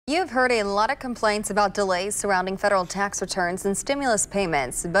You've heard a lot of complaints about delays surrounding federal tax returns and stimulus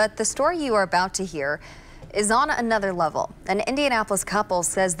payments, but the story you are about to hear is on another level. An Indianapolis couple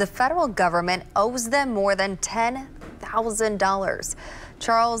says the federal government owes them more than $10,000.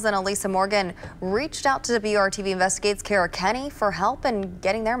 Charles and Elisa Morgan reached out to WRTV Investigates Kenney for help in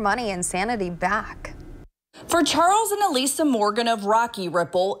getting their money and sanity back. For Charles and Elisa Morgan of Rocky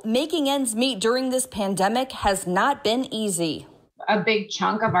Ripple, making ends meet during this pandemic has not been easy. A big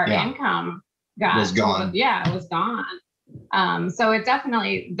chunk of our income was gone. It was gone. So it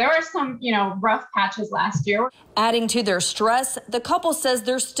definitely, there were some, rough patches last year. Adding to their stress, the couple says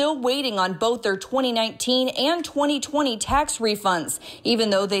they're still waiting on both their 2019 and 2020 tax refunds, even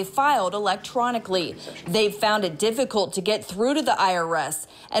though they filed electronically. They've found it difficult to get through to the IRS.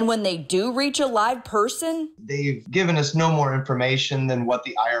 And when they do reach a live person, they've given us no more information than what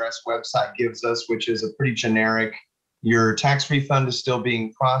the IRS website gives us, which is a pretty generic: your tax refund is still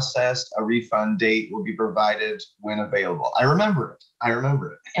being processed. A refund date will be provided when available. I remember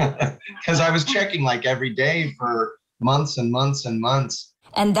it because I was checking like every day for months and months and months.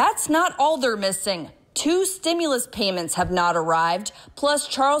 And that's not all they're missing. 2 stimulus payments have not arrived. Plus,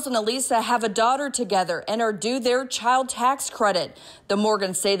 Charles and Elisa have a daughter together and are due their child tax credit. The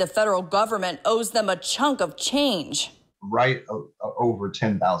Morgans say the federal government owes them a chunk of change. Right over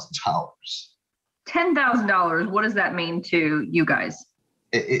 $10,000. $10,000. What does that mean to you guys?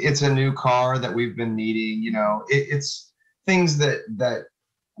 It's a new car that we've been needing. It's things that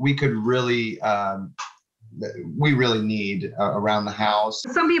we could really, we really need around the house.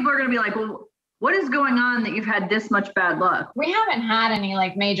 Some people are going to be like, well, what is going on that you've had this much bad luck? We haven't had any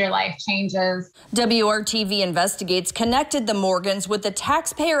major life changes. WRTV Investigates connected the Morgans with the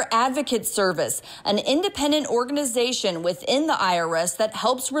Taxpayer Advocate Service, an independent organization within the IRS that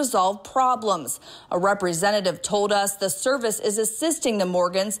helps resolve problems. A representative told us the service is assisting the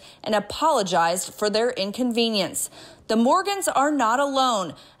Morgans and apologized for their inconvenience. The Morgans are not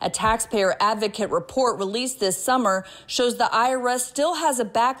alone. A taxpayer advocate report released this summer shows the IRS still has a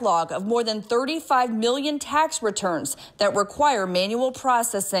backlog of more than 35 million tax returns that require manual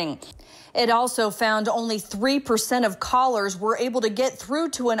processing. It also found only 3% of callers were able to get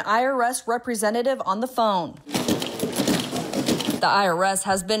through to an IRS representative on the phone. The IRS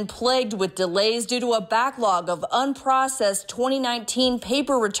has been plagued with delays due to a backlog of unprocessed 2019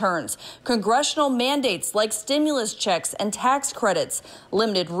 paper returns, congressional mandates like stimulus checks and tax credits,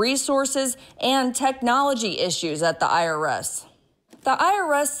 limited resources, and technology issues at the IRS. The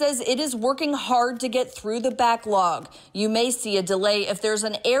IRS says it is working hard to get through the backlog. You may see a delay if there's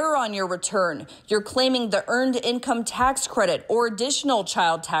an error on your return, you're claiming the earned income tax credit or additional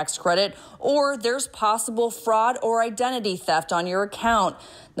child tax credit, or there's possible fraud or identity theft on your account.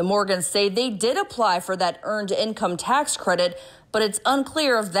 The Morgans say they did apply for that earned income tax credit, but it's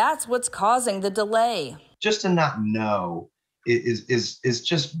unclear if that's what's causing the delay. Just to not know is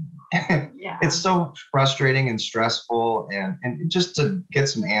just it's so frustrating and stressful, and just to get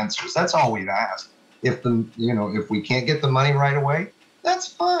some answers. That's all we've asked. If we can't get the money right away, that's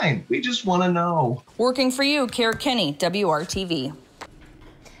fine. We just want to know. Working for you, Kenney, WRTV.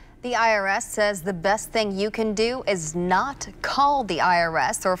 The IRS says the best thing you can do is not call the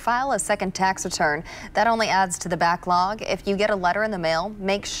IRS or file a second tax return. That only adds to the backlog. If you get a letter in the mail,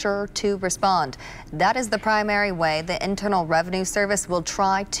 make sure to respond. That is the primary way the Internal Revenue Service will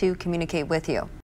try to communicate with you.